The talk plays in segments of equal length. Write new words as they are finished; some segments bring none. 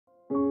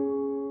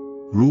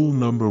Rule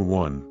number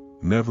 1,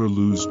 never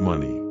lose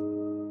money.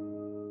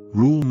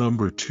 Rule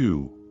number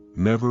 2,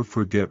 never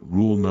forget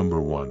rule number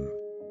 1.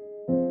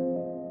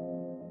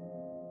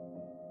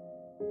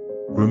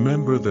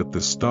 Remember that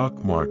the stock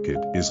market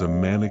is a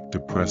manic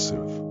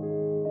depressive.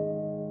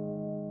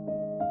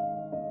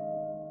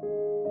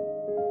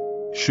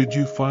 Should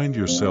you find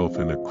yourself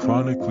in a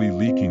chronically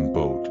leaking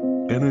boat,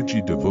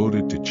 energy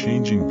devoted to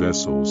changing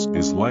vessels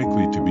is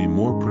likely to be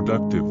more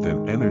productive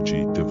than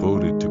energy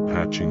devoted to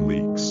patching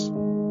leaks.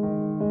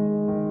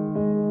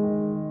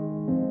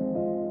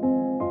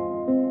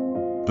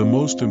 The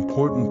most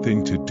important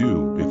thing to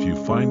do if you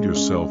find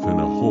yourself in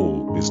a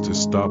hole is to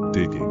stop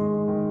digging.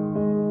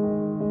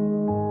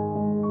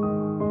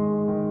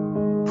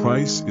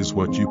 Price is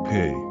what you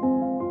pay.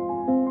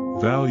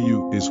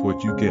 Value is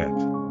what you get.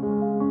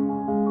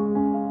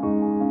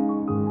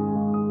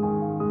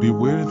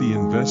 Beware the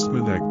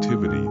investment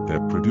activity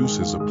that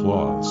produces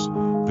applause.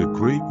 The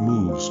great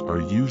moves are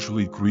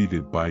usually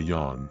greeted by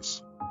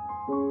yawns.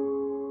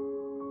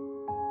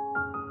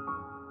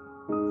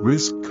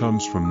 Risk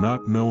comes from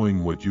not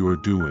knowing what you are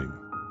doing.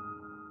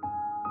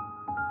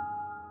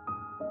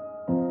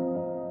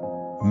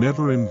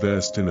 Never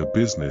invest in a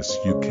business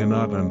you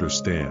cannot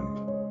understand.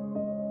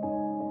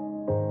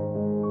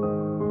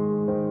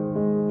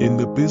 In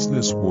the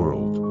business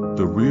world,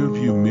 the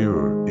rearview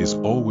mirror is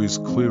always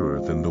clearer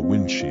than the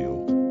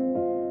windshield.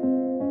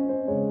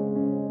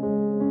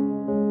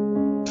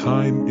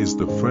 Time is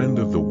the friend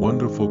of the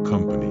wonderful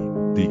company,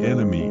 the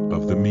enemy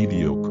of the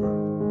mediocre.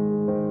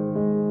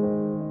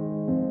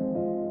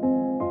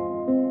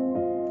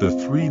 The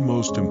 3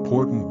 most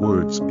important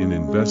words in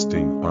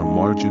investing are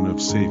margin of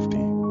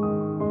safety.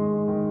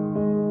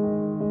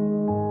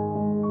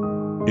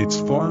 It's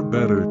far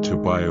better to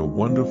buy a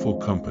wonderful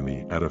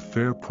company at a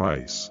fair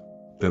price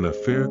than a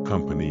fair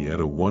company at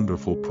a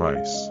wonderful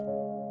price.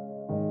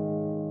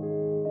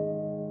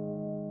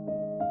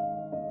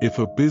 If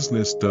a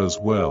business does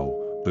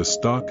well, the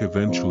stock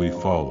eventually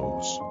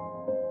follows.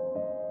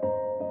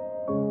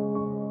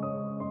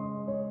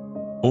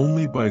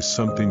 Only buy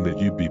something that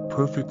you'd be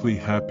perfectly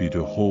happy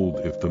to hold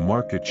if the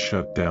market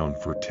shut down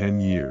for 10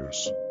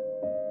 years.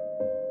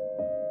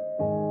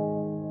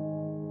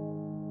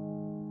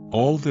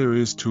 All there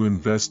is to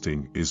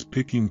investing is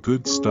picking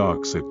good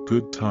stocks at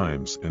good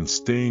times and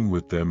staying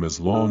with them as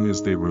long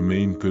as they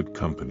remain good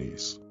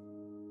companies.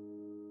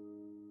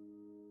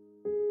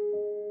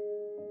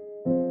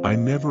 I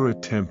never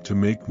attempt to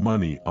make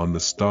money on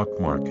the stock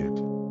market.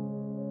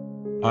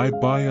 I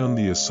buy on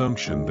the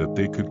assumption that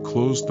they could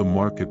close the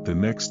market the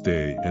next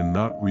day and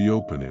not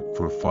reopen it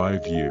for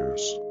 5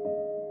 years.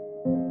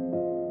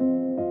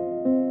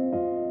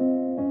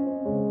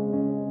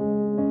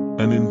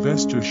 An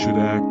investor should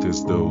act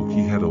as though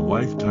he had a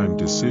lifetime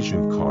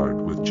decision card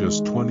with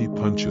just 20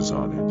 punches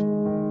on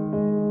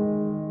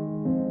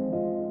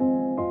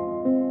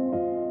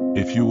it.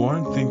 If you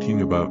aren't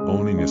thinking about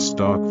owning a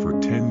stock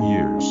for 10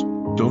 years,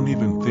 don't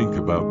even think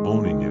about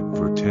owning it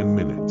for 10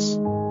 minutes.